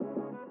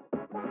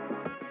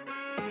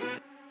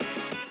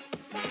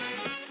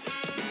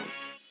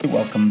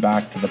welcome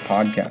back to the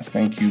podcast.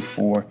 Thank you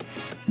for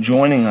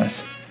joining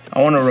us.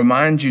 I want to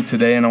remind you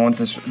today, and I want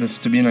this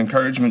to be an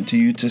encouragement to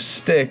you, to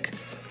stick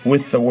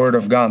with the Word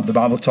of God. The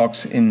Bible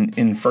talks in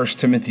 1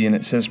 Timothy, and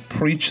it says,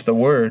 preach the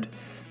Word,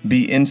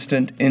 be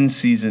instant, in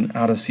season,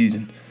 out of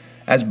season.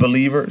 As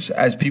believers,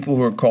 as people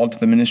who are called to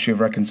the ministry of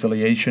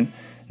reconciliation,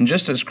 and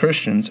just as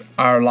Christians,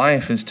 our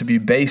life is to be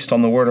based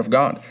on the Word of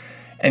God.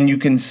 And you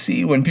can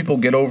see when people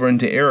get over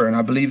into error, and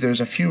I believe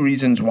there's a few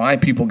reasons why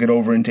people get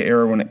over into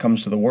error when it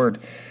comes to the Word.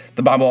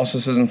 The Bible also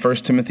says in 1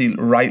 Timothy,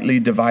 rightly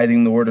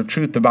dividing the word of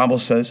truth. The Bible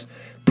says,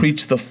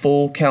 preach the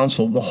full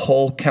counsel, the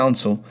whole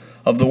counsel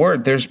of the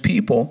Word. There's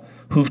people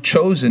who've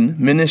chosen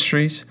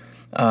ministries,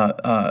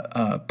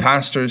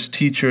 pastors,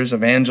 teachers,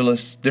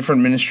 evangelists,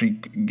 different ministry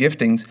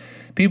giftings,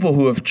 people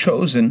who have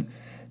chosen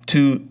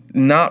to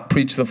not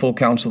preach the full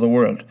counsel of the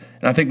Word.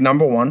 And I think,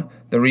 number one,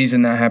 the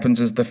reason that happens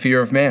is the fear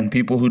of man.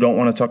 People who don't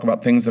want to talk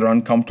about things that are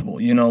uncomfortable.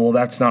 Well,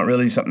 that's not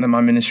really something that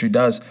my ministry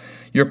does.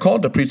 You're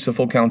called to preach the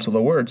full counsel of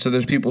the Word. So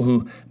there's people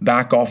who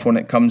back off when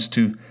it comes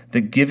to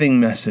the giving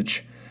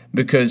message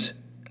because,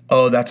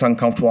 that's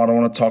uncomfortable. I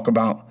don't want to talk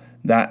about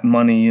that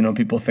money.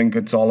 People think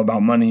it's all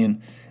about money.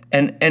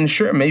 And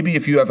sure, maybe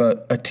if you have a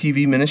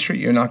TV ministry,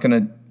 you're not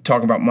going to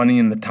talk about money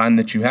in the time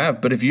that you have.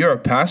 But if you're a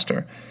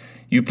pastor,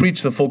 you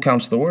preach the full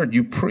counsel of the Word.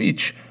 You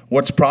preach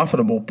what's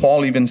profitable.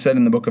 Paul even said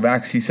in the book of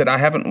Acts, he said, I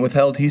haven't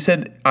withheld. He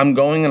said, I'm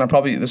going and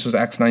this was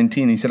Acts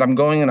 19. He said, I'm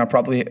going and I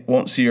probably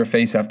won't see your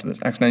face after this.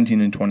 Acts 19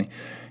 and 20.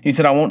 He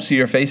said, I won't see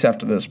your face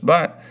after this.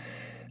 But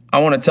I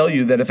want to tell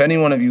you that if any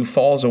one of you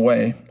falls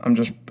away, I'm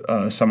just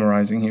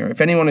summarizing here.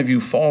 If any one of you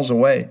falls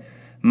away,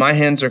 my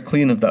hands are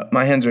clean of that.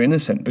 My hands are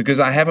innocent because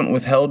I haven't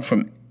withheld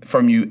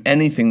from you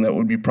anything that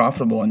would be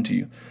profitable unto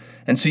you.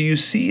 And so you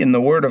see in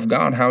the Word of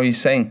God how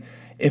he's saying,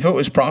 if it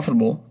was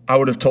profitable, I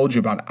would have told you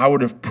about it. I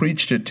would have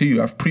preached it to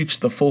you. I've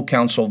preached the full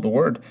counsel of the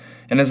Word.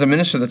 And as a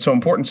minister, that's so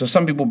important. So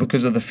some people,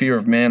 because of the fear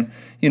of man,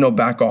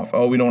 back off.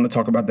 We don't want to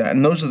talk about that.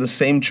 And those are the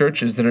same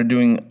churches that are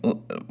doing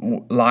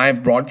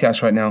live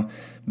broadcasts right now,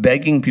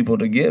 begging people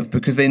to give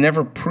because they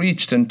never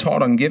preached and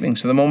taught on giving.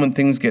 So the moment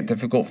things get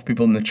difficult for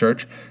people in the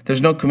church,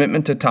 there's no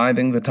commitment to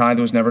tithing. The tithe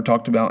was never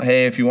talked about.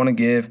 Hey, if you want to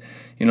give,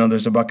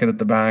 there's a bucket at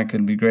the back.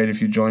 It'd be great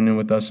if you join in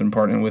with us and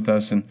partner with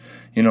us and,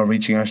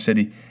 reaching our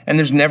city. And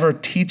there's never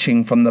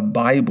teaching from the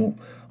Bible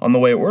on the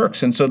way it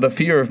works. And so the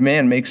fear of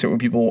man makes it where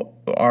people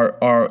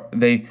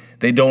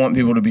they don't want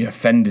people to be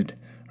offended,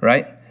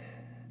 right?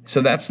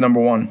 So that's number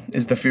one,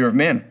 is the fear of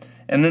man.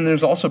 And then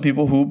there's also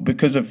people who,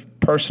 because of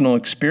personal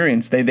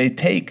experience, they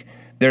take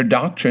their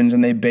doctrines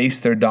and they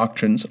base their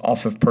doctrines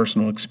off of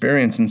personal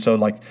experience. And so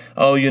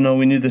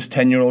we knew this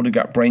 10-year-old who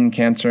got brain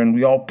cancer and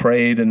we all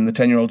prayed and the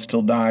 10-year-old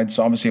still died.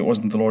 So obviously it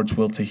wasn't the Lord's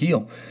will to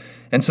heal.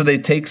 And so they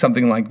take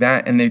something like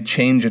that and they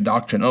change a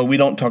doctrine. We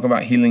don't talk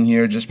about healing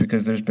here just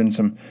because there's been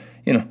some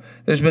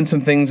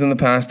things in the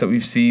past that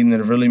we've seen that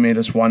have really made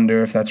us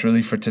wonder if that's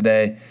really for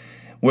today,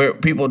 where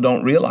people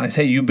don't realize,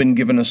 hey, you've been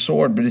given a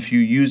sword, but if you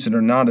use it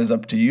or not is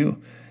up to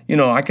you.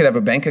 I could have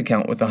a bank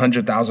account with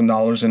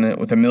 $100,000 in it,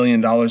 with $1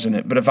 million in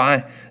it, but if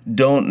I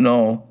don't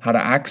know how to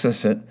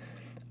access it,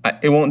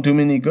 it won't do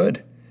me any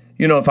good.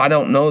 If I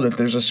don't know that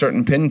there's a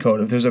certain PIN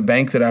code, if there's a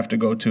bank that I have to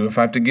go to, if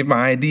I have to give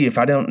my ID, if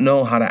I don't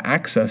know how to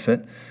access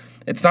it,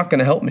 it's not going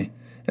to help me.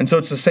 And so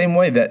it's the same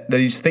way that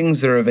these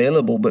things that are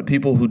available, but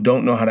people who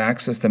don't know how to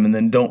access them and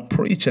then don't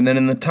preach. And then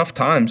in the tough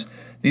times,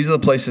 these are the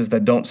places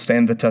that don't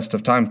stand the test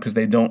of time because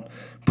they don't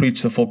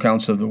preach the full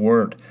counsel of the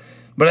Word.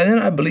 But then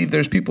I believe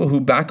there's people who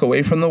back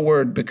away from the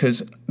Word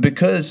because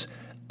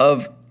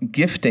of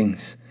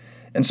giftings.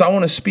 And so I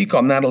want to speak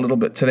on that a little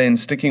bit today and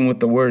sticking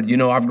with the Word.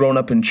 I've grown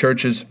up in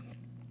churches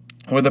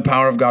where the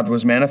power of God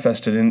was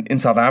manifested. In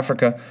South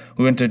Africa,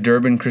 we went to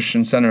Durban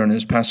Christian Center, and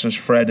his pastors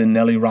Fred and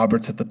Nellie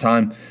Roberts at the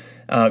time.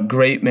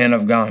 Great man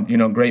of God,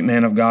 great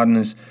man of God and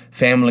his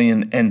family.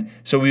 And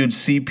so we would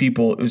see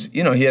people, it was, he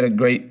had a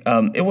great,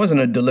 it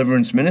wasn't a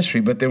deliverance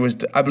ministry, but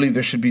I believe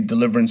there should be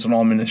deliverance in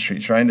all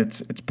ministries, right?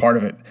 It's part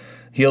of it.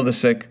 Heal the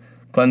sick,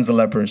 cleanse the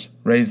lepers,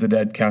 raise the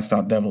dead, cast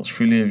out devils.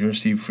 Freely have you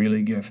received,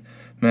 freely give.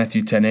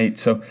 Matthew 10:8.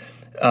 So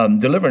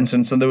deliverance.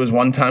 And so there was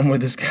one time where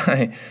this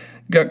guy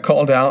got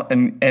called out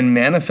and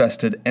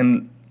manifested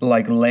and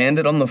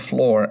landed on the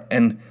floor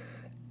and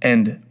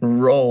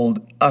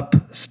rolled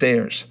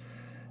upstairs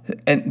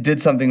and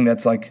did something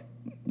that's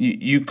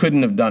you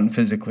couldn't have done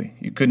physically.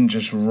 You couldn't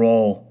just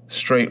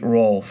straight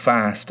roll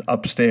fast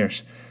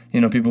upstairs.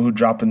 People who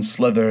drop and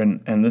slither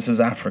and this is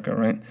Africa,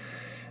 right?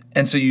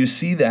 And so you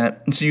see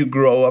that, and so you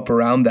grow up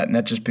around that, and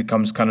that just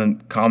becomes kind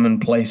of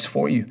commonplace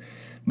for you.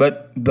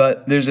 But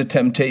there's a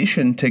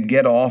temptation to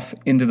get off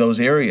into those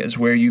areas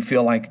where you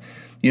feel like,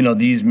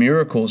 these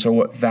miracles are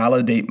what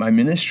validate my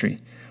ministry,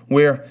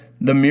 where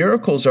the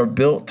miracles are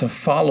built to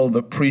follow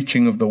the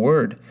preaching of the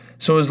Word.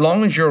 So as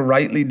long as you're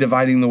rightly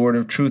dividing the word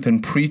of truth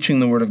and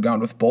preaching the Word of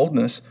God with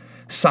boldness,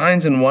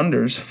 signs and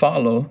wonders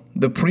follow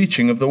the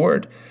preaching of the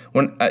Word.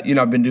 When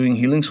I've been doing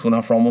healing school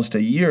now for almost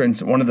a year, and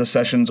one of the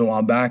sessions a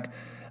while back,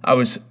 I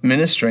was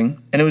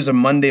ministering, and it was a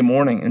Monday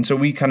morning, and so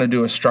we kind of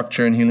do a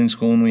structure in healing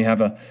school, and we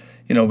have a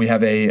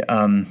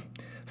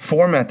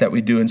format that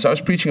we do. And so I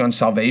was preaching on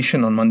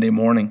salvation on Monday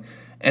morning,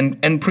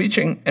 and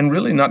preaching, and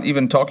really not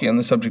even talking on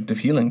the subject of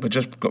healing, but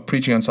just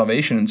preaching on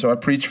salvation. And so I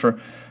preached for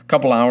a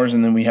couple hours,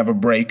 and then we have a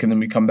break, and then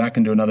we come back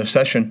and do another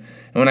session.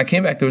 And when I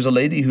came back, there was a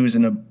lady who was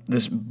in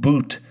this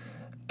boot,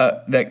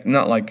 that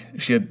not like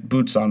she had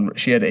boots on,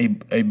 she had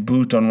a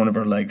boot on one of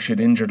her legs. She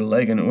had injured a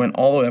leg, and it went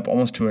all the way up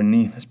almost to her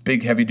knee, this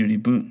big heavy-duty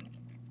boot.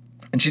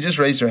 And she just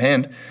raised her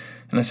hand,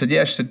 and I said,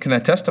 yeah. She said, can I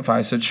testify?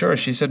 I said, sure.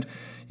 She said,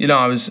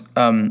 I was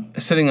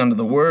sitting under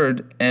the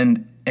word,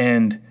 and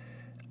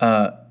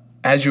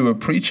as you were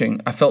preaching,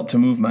 I felt to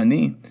move my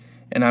knee,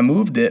 and I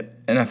moved it,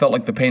 and I felt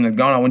like the pain had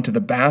gone. I went to the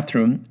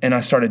bathroom, and I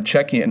started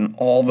checking it, and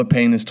all the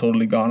pain is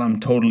totally gone. I'm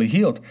totally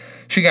healed.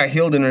 She got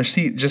healed in her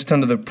seat just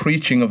under the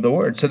preaching of the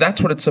word. So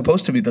that's what it's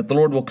supposed to be, that the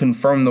Lord will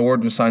confirm the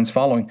word with signs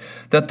following,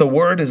 that the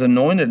word is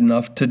anointed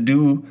enough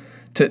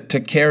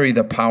to carry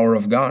the power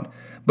of God.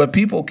 But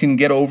people can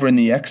get over in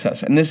the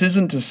excess. And this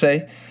isn't to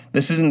say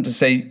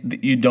that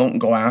you don't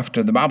go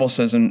after. The Bible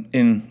says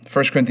in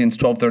 1 Corinthians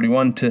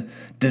 12:31 to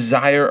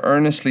desire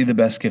earnestly the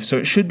best gift. So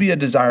it should be a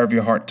desire of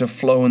your heart to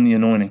flow in the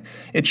anointing.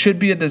 It should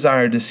be a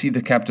desire to see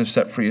the captive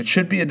set free. It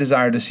should be a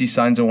desire to see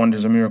signs and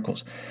wonders and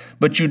miracles.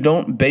 But you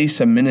don't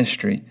base a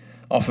ministry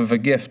off of a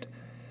gift.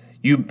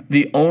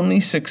 The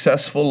only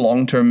successful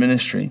long-term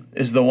ministry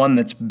is the one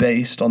that's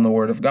based on the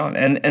Word of God.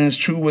 And it's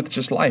true with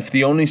just life.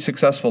 The only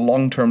successful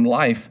long-term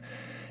life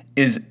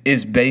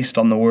is based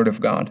on the Word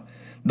of God.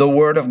 The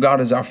Word of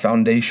God is our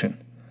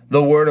foundation.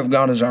 The Word of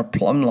God is our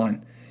plumb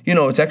line.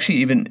 It's actually,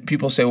 even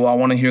people say, well, I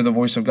want to hear the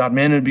voice of God.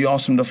 Man, it'd be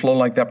awesome to flow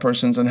like that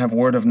person's and have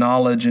word of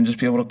knowledge and just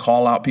be able to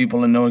call out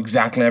people and know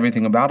exactly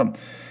everything about them.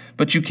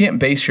 But you can't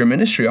base your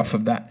ministry off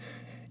of that.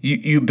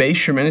 You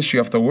base your ministry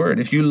off the Word.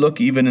 If you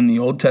look even in the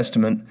Old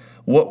Testament,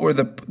 what were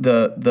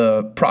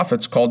the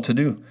prophets called to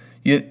do?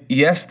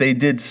 Yes, they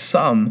did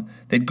some.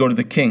 They'd go to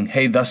the king.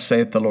 Hey, thus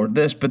saith the Lord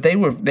this. But they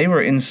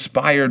were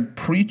inspired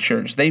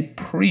preachers. They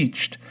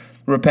preached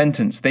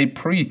repentance. They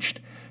preached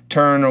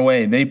turn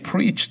away. They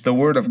preached the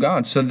word of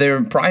God. So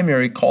their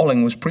primary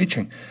calling was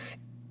preaching.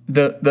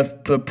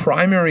 The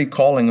primary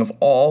calling of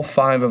all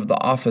five of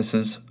the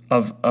offices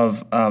of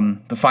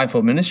the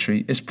fivefold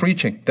ministry is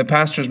preaching. The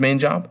pastor's main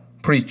job,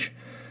 preach.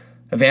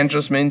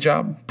 Evangelist's main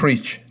job,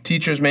 preach.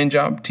 Teacher's main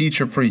job, teach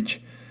or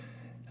preach.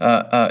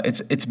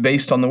 It's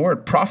based on the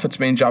word. Prophet's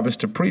main job is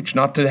to preach,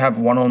 not to have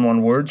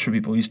one-on-one words for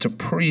people. He's to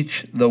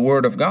preach the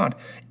word of God.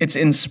 It's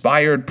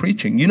inspired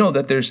preaching. You know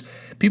that there's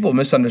people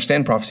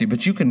misunderstand prophecy,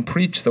 but you can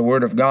preach the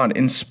word of God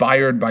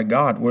inspired by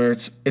God, where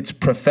it's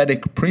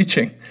prophetic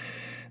preaching.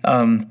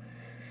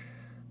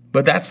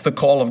 But that's the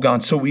call of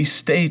God. So we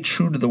stay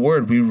true to the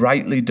word. We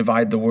rightly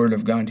divide the word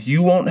of God.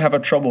 You won't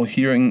have trouble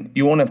hearing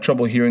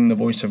the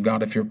voice of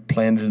God if you're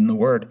planted in the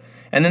word.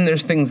 And then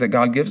there's things that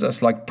God gives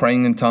us, like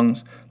praying in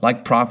tongues,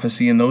 like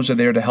prophecy, and those are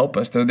there to help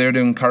us. They're there to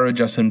encourage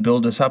us and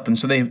build us up. And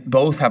so they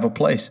both have a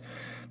place.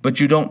 But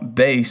you don't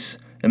base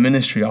a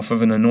ministry off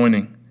of an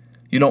anointing.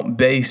 You don't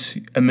base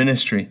a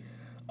ministry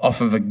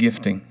off of a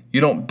gifting. You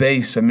don't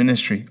base a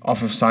ministry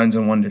off of signs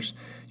and wonders.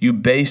 You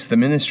base the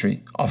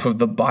ministry off of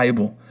the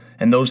Bible.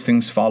 And those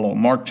things follow.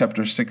 Mark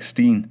chapter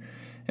 16,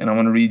 and I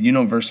want to read,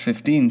 verse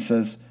 15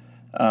 says,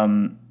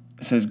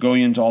 go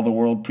ye into all the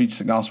world, preach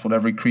the gospel to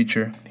every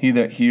creature. He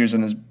that hears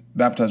and is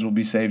baptized will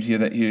be saved. He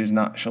that hears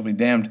not shall be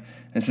damned.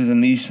 And it says,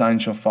 and these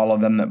signs shall follow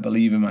them that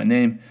believe in my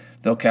name.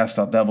 They'll cast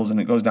out devils, and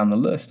it goes down the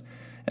list.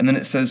 And then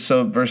it says,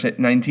 so verse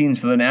 19,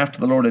 so then after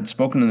the Lord had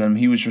spoken to them,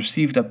 he was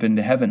received up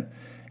into heaven,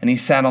 and he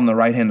sat on the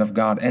right hand of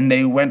God. And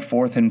they went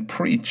forth and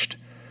preached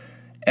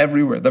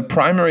everywhere. The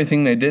primary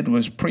thing they did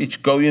was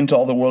preach. Go into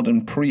all the world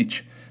and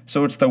preach.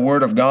 So it's the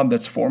word of God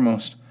that's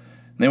foremost.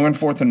 They went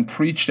forth and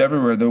preached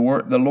everywhere. The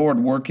Lord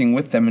working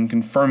with them and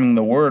confirming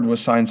the word with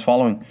signs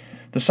following.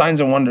 The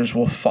signs and wonders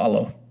will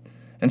follow.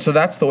 And so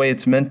that's the way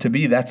it's meant to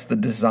be. That's the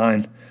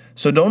design.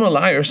 So don't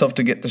allow yourself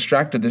to get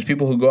distracted. There's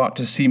people who go out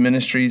to see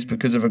ministries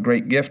because of a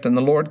great gift, and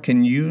the Lord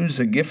can use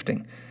a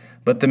gifting.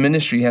 But the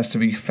ministry has to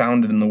be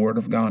founded in the word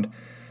of God.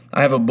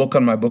 I have a book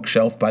on my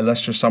bookshelf by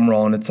Lester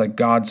Sumrall, and it's like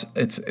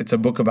it's a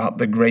book about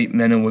the great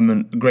men and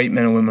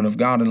women of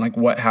God, and like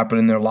what happened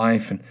in their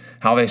life and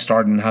how they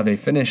started and how they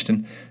finished.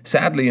 And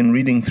sadly, in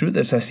reading through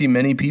this, I see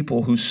many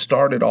people who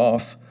started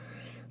off,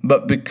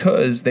 but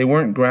because they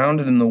weren't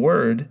grounded in the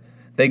word,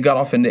 they got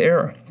off into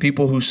error.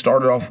 People who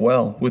started off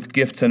well with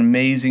gifts and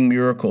amazing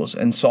miracles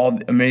and saw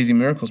amazing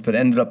miracles, but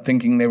ended up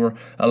thinking they were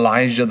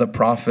Elijah the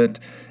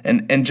prophet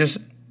and just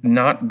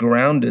not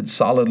grounded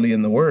solidly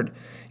in the word.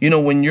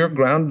 When you're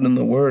grounded in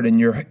the word and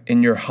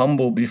you're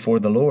humble before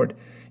the Lord,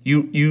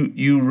 you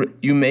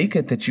make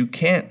it that you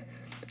can't.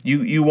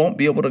 You won't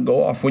be able to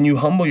go off. When you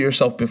humble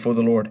yourself before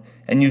the Lord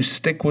and you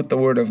stick with the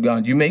word of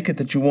God, you make it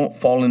that you won't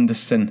fall into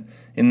sin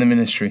in the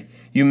ministry.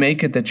 You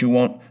make it that you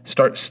won't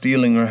start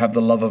stealing or have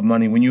the love of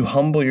money when you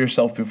humble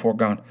yourself before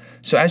God.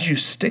 So as you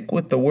stick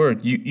with the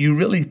word, you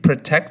really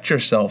protect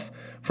yourself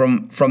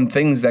from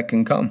things that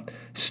can come.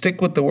 Stick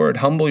with the word,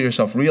 humble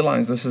yourself,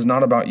 realize this is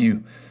not about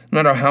you.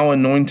 No matter how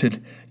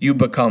anointed you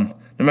become,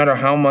 no matter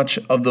how much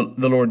of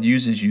the Lord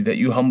uses you, that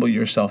you humble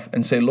yourself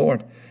and say,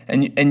 Lord,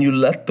 and you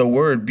let the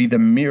word be the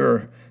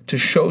mirror to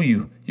show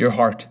you your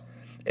heart.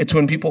 It's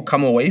when people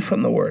come away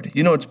from the word.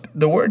 It's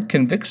the word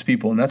convicts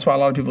people, and that's why a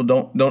lot of people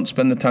don't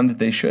spend the time that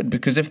they should,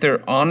 because if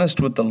they're honest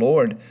with the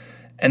Lord,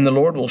 and the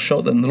Lord will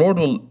show them, the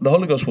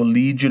Holy Ghost will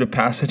lead you to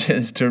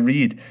passages to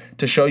read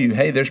to show you,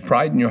 hey, there's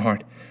pride in your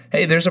heart.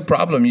 Hey, there's a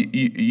problem.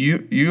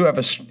 You have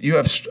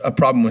a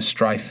problem with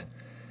strife.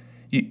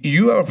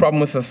 You have a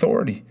problem with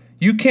authority.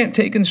 You can't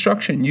take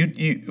instruction.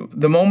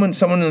 The moment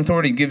someone in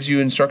authority gives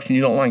you instruction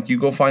you don't like, you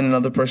go find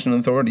another person in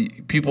authority.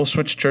 People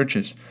switch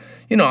churches.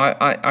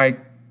 I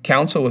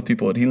counsel with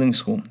people at healing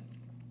school.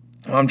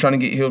 I'm trying to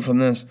get healed from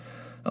this.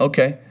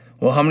 Okay.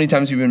 Well, how many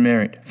times have you been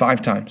married?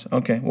 5 times.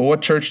 Okay. Well,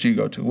 what church do you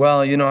go to?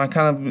 Well, I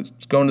kind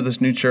of go into this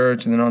new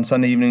church, and then on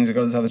Sunday evenings I go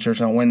to this other church,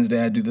 and on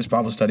Wednesday I do this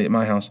Bible study at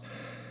my house.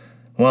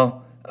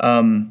 Well,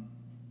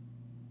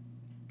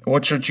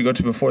 what church you go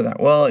to before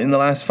that? Well, in the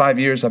last 5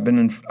 years I've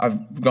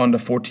gone to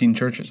 14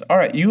 churches. All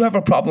right, you have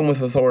a problem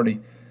with authority.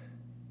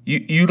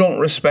 You don't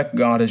respect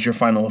God as your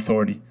final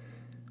authority.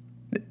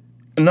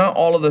 Not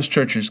all of those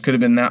churches could have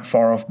been that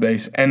far off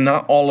base, and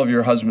not all of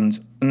your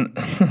husbands.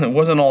 It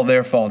wasn't all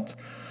their fault.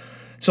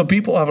 So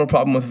people have a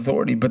problem with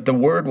authority, but the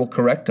word will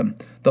correct them.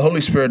 The Holy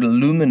Spirit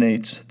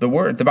illuminates the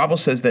word. The Bible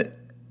says that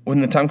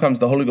when the time comes,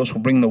 the Holy Ghost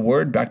will bring the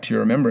word back to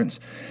your remembrance.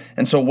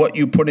 And so what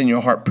you put in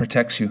your heart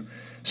protects you.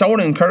 So I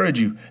want to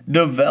encourage you,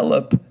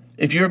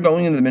 if you're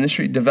going into the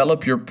ministry,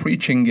 develop your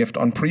preaching gift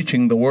on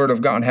preaching the word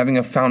of God, having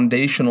a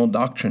foundational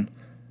doctrine.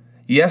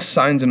 Yes,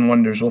 signs and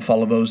wonders will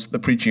follow the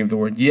preaching of the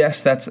word.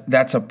 Yes,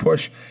 that's a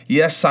push.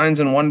 Yes, signs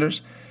and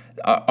wonders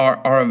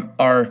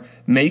are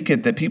make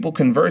it that people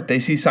convert. They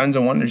see signs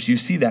and wonders. You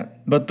see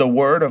that. But the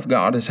word of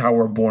God is how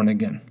we're born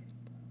again.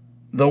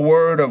 The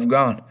word of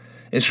God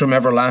is from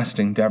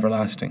everlasting to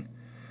everlasting.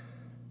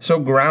 So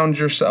ground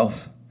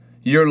yourself.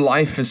 Your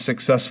life is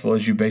successful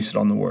as you base it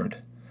on the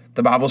word.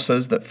 The Bible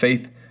says that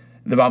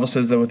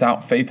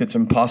without faith it's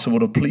impossible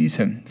to please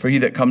him. For he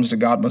that comes to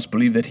God must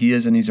believe that he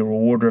is, and he's a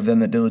rewarder of them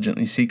that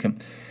diligently seek him.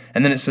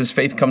 And then it says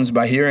faith comes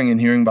by hearing, and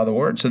hearing by the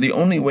word. So the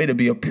only way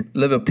to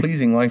live a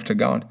pleasing life to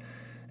God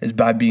is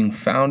by being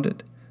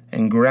founded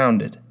and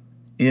grounded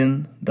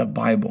in the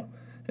Bible.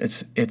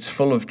 It's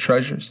full of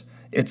treasures.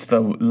 It's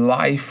the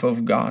life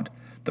of God.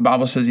 The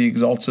Bible says he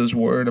exalts his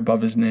word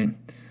above his name.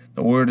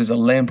 The word is a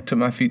lamp to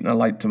my feet and a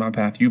light to my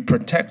path. You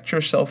protect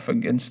yourself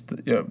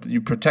into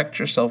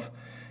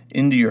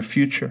your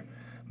future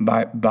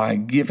by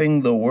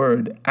giving the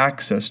word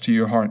access to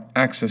your heart,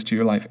 access to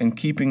your life, and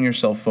keeping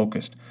yourself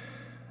focused.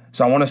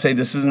 So I want to say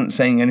this isn't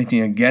saying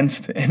anything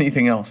against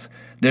anything else.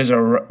 There's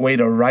a way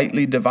to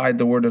rightly divide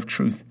the word of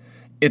truth.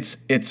 It's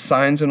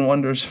signs and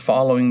wonders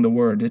following the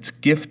word. It's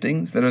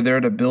giftings that are there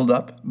to build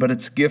up, but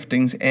it's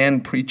giftings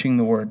and preaching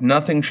the word.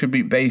 Nothing should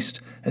be based,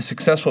 a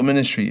successful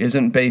ministry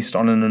isn't based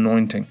on an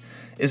anointing,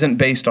 isn't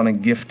based on a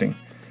gifting.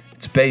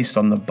 It's based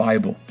on the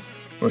Bible.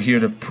 We're here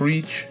to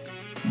preach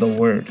the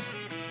word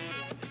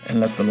and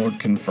let the Lord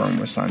confirm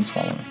with signs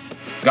following.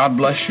 God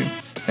bless you.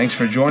 Thanks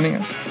for joining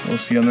us. We'll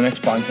see you on the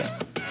next podcast.